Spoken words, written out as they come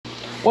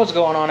What's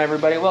going on,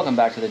 everybody? Welcome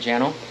back to the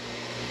channel.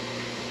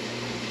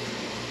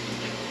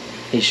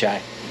 He's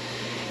shy.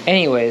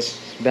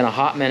 Anyways, it's been a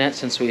hot minute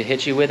since we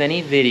hit you with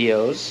any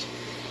videos.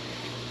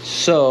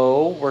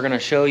 So we're gonna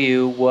show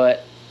you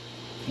what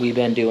we've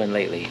been doing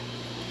lately.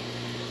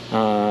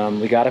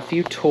 We got a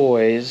few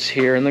toys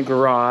here in the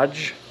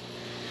garage.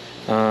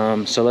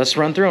 So let's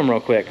run through them real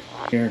quick.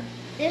 Here.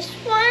 This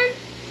one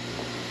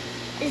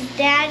is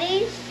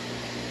Daddy's.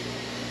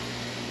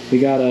 We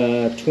got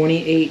a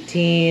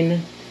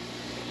 2018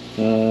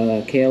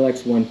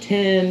 KLX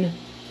 110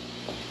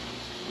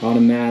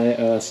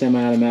 automatic,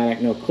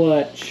 semi-automatic, no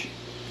clutch,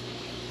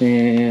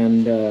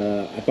 and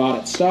I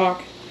bought it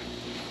stock,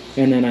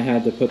 and then I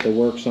had to put the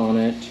works on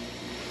it.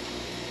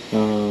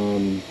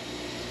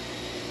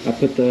 I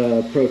put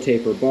the Pro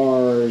Taper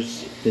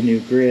bars, the new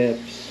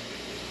grips,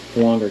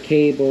 the longer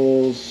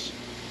cables,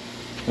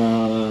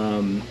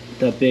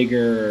 the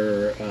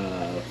bigger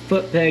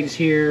foot pegs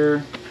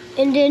here,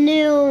 And the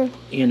new,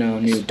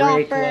 new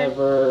brake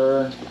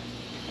lever,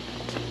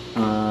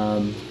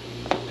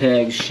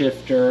 peg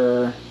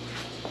shifter,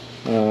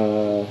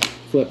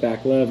 flip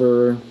back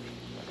lever,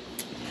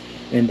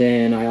 and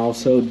then I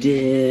also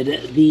did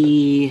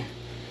I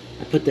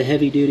put the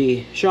heavy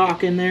duty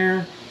shock in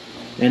there,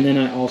 and then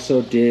I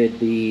also did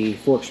the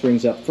fork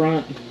springs up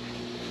front.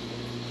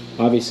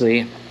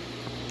 Obviously,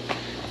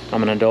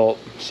 I'm an adult,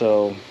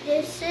 so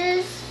this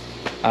is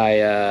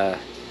a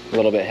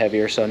little bit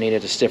heavier, so I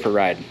needed a stiffer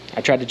ride.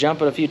 I tried to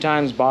jump it a few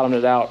times, bottomed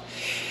it out,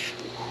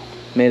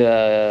 made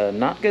a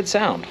not good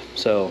sound,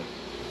 so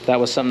that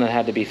was something that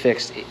had to be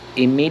fixed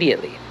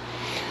immediately.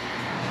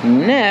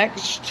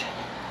 Next,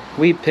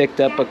 we picked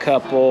up a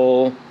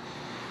couple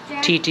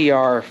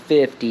TTR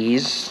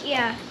 50s.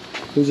 Yeah.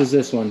 Whose is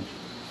this one?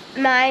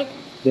 Mine.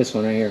 This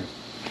one right here.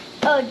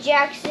 Oh,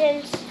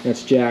 Jackson's.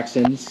 That's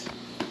Jackson's.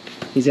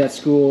 He's at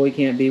school, he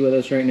can't be with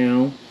us right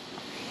now.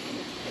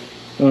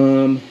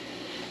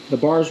 The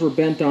bars were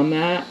bent on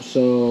that,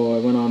 so I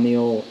went on the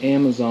old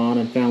Amazon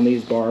and found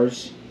these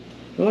bars.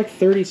 They're like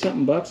 30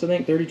 something bucks, I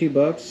think, 32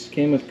 bucks.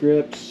 Came with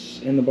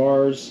grips and the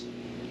bars.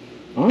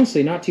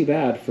 Honestly, not too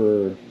bad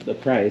for the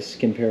price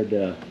compared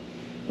to,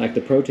 like, the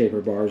Pro Taper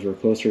bars were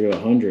closer to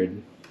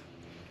 100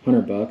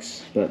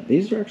 bucks. But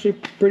these are actually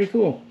pretty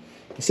cool.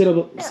 They sit a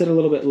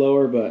little bit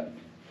lower, but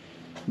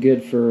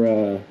good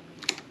for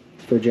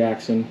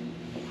Jackson.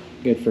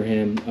 Good for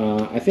him.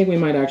 I think we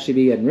might actually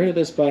be getting rid of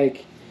this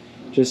bike,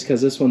 just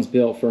because this one's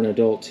built for an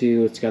adult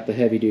too. It's got the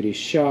heavy duty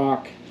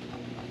shock,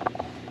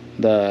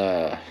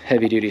 the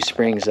heavy duty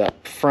springs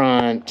up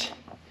front,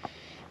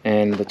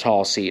 and the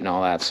tall seat and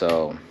all that,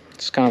 so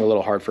it's kind of a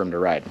little hard for him to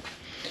ride.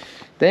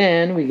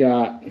 Then we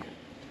got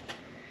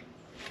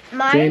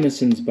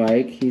Jameson's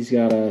bike. He's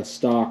got a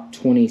stock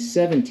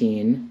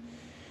 2017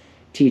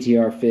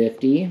 TTR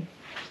 50.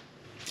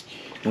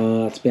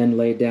 It's been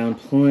laid down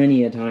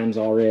plenty of times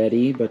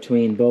already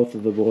between both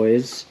of the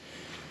boys.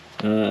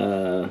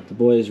 The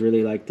boys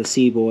really like the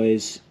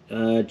C-Boys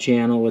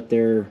channel with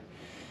their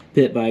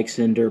pit bikes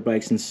and dirt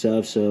bikes and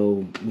stuff,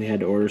 so we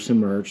had to order some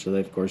merch. So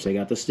of course they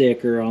got the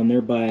sticker on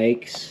their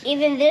bikes.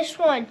 Even this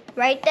one,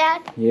 right,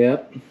 Dad?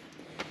 Yep.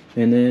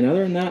 And then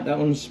other than that, that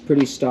one's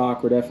pretty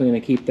stock. We're definitely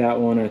going to keep that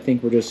one. I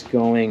think we're just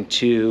going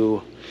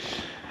to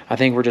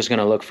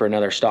look for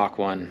another stock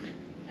one,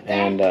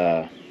 and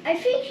I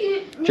think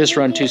you just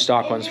run two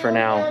stock ones for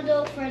now.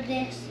 For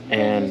this.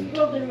 And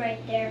right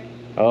there.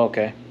 Oh,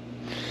 okay.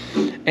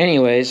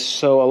 Anyways,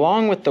 so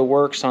along with the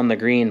works on the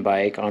green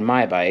bike, on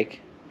my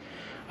bike,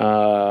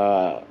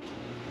 I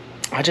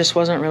just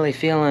wasn't really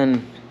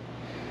feeling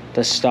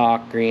the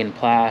stock green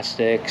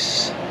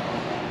plastics,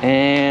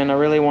 and I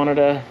really wanted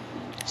to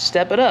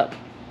step it up.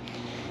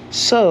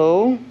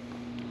 So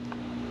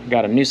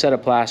got a new set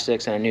of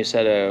plastics and a new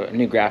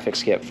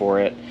graphics kit for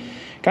it.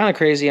 Kind of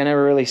crazy. I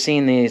never really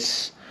seen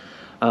these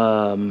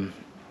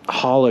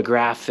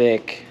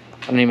holographic.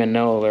 I don't even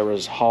know there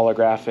was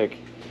holographic.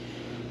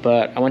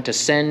 But I went to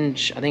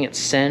Senge, I think it's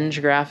Senge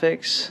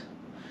Graphics.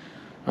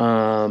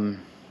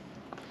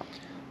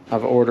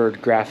 I've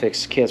ordered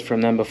graphics kits from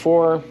them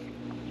before.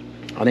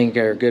 I think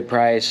they're good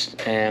price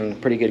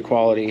and pretty good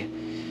quality.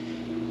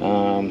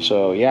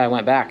 So yeah, I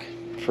went back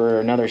for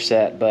another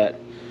set. But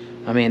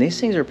I mean,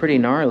 these things are pretty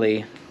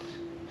gnarly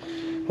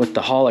with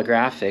the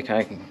holographic.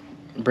 I can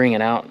bring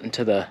it out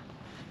into the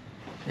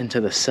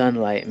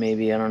sunlight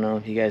maybe. I don't know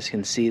if you guys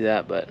can see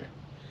that, but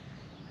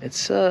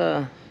it's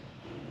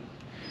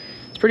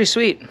pretty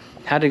sweet.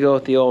 Had to go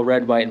with the old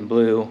red, white, and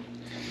blue.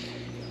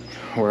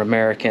 We're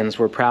Americans.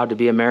 We're proud to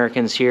be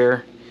Americans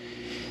here,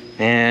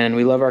 and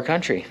we love our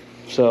country.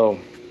 So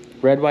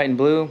red, white, and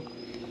blue,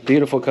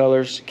 beautiful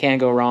colors,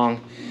 can't go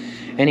wrong.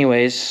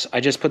 Anyways,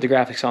 I just put the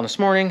graphics on this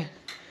morning.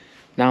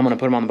 Now I'm gonna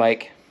put them on the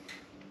bike,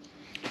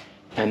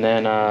 and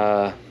then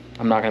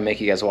I'm not gonna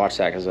make you guys watch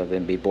that because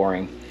it'd be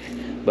boring,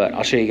 but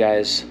I'll show you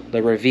guys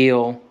the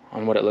reveal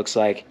on what it looks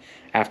like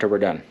after we're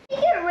done.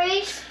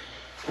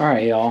 All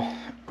right, y'all.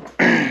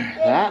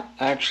 That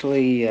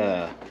actually,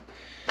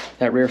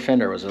 that rear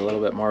fender was a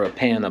little bit more of a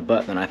pain in the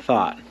butt than I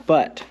thought,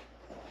 but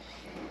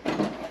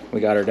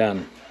we got her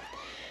done.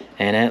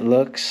 And it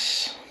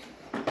looks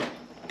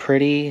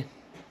pretty,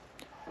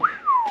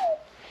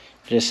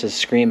 just as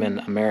screaming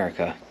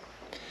America.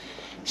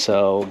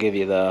 So we'll give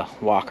you the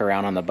walk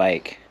around on the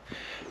bike.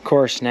 Of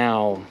course,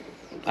 now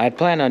I'd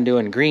planned on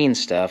doing green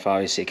stuff,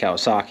 obviously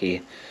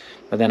Kawasaki,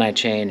 but then I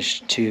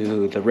changed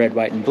to the red,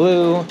 white, and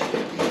blue.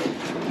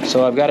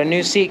 So I've got a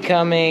new seat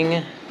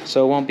coming,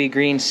 so it won't be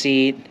green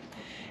seat,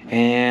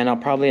 and I'll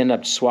probably end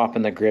up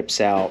swapping the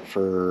grips out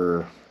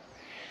for,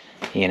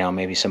 you know,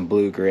 maybe some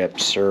blue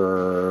grips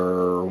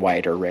or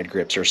white or red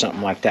grips or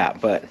something like that.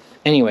 But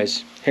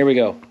anyways, here we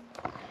go.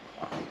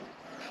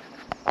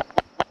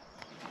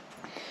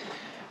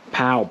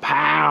 Pow,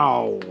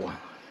 pow.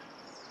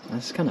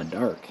 That's kind of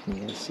dark. Can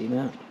you guys see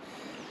that?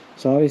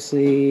 So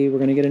obviously we're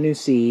going to get a new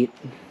seat.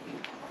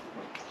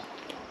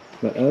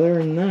 But other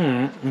than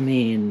that, I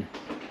mean,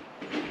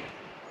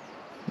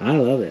 I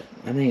love it.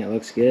 I think it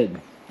looks good.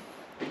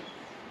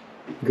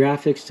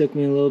 Graphics took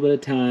me a little bit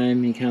of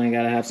time. You kind of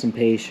got to have some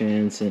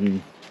patience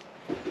and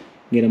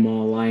get them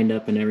all lined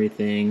up and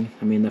everything.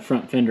 I mean, the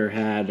front fender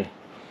had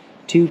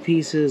 2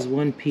 pieces,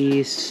 1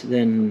 piece,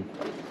 then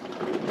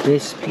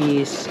this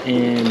piece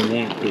and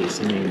that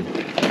piece. I mean,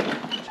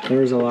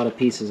 there was a lot of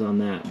pieces on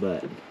that,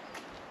 but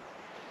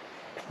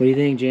what do you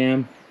think,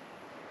 Jam?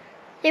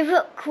 They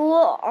look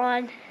cool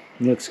on.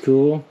 Looks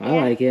cool. I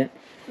like it.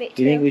 Me too.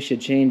 Do you think we should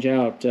change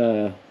out?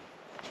 You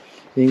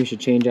think we should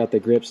change out the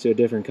grips to a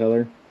different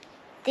color?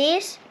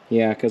 These?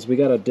 Yeah, because we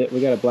got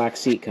a black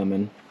seat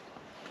coming.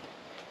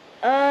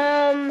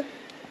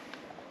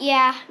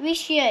 Yeah, we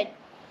should.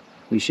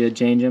 We should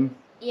change them.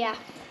 Yeah.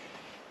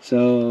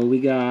 So we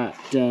got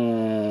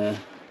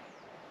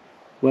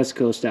West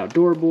Coast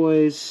Outdoor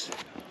Boys.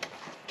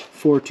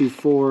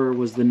 424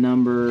 was the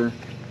number.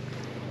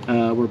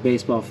 We're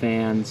baseball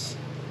fans.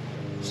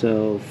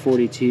 So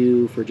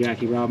 42 for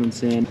Jackie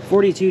Robinson.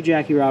 42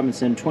 Jackie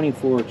Robinson,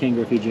 24 Ken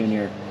Griffey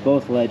Jr.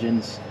 Both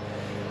legends.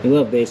 We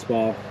love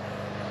baseball.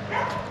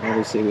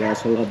 Obviously we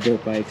also love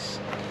dirt bikes.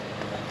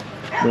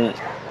 But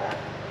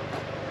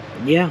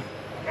yeah.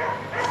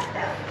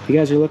 If you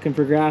guys are looking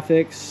for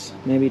graphics,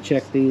 maybe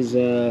check these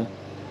SENGE,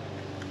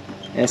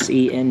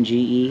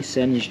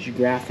 Senge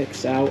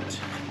Graphics out.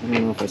 I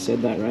don't know if I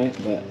said that right,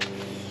 but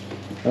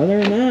other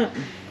than that,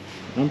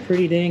 I'm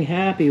pretty dang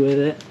happy with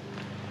it.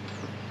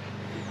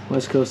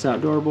 West Coast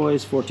Outdoor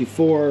Boys,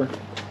 424.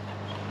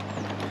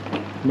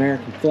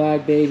 American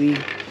flag, baby.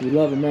 We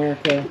love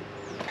America.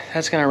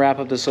 That's gonna wrap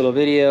up this little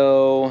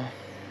video.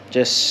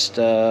 Just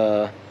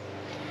wanted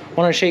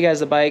to show you guys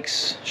the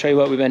bikes, show you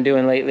what we've been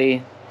doing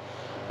lately.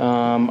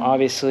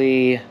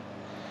 Obviously,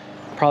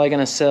 probably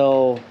gonna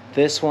sell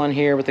this one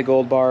here with the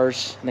gold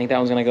bars. I think that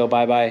one's gonna go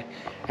bye-bye.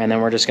 And then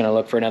we're just gonna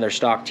look for another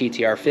stock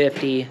TTR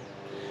 50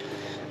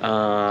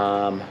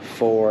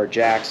 for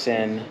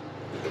Jackson.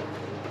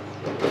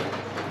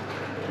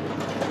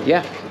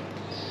 Yeah,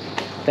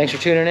 thanks for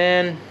tuning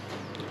in.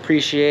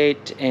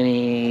 Appreciate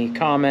any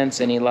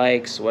comments, any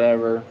likes,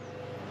 whatever.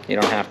 You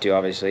don't have to,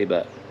 obviously,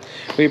 but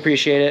we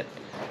appreciate it.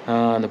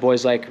 The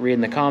boys like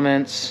reading the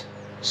comments,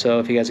 so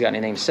if you guys got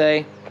anything to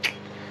say,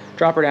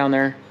 drop her down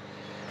there.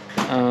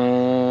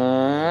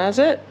 That's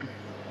it.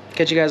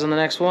 Catch you guys on the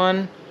next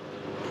one.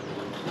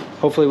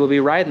 Hopefully we'll be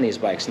riding these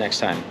bikes next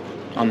time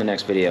on the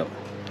next video.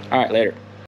 All right, later.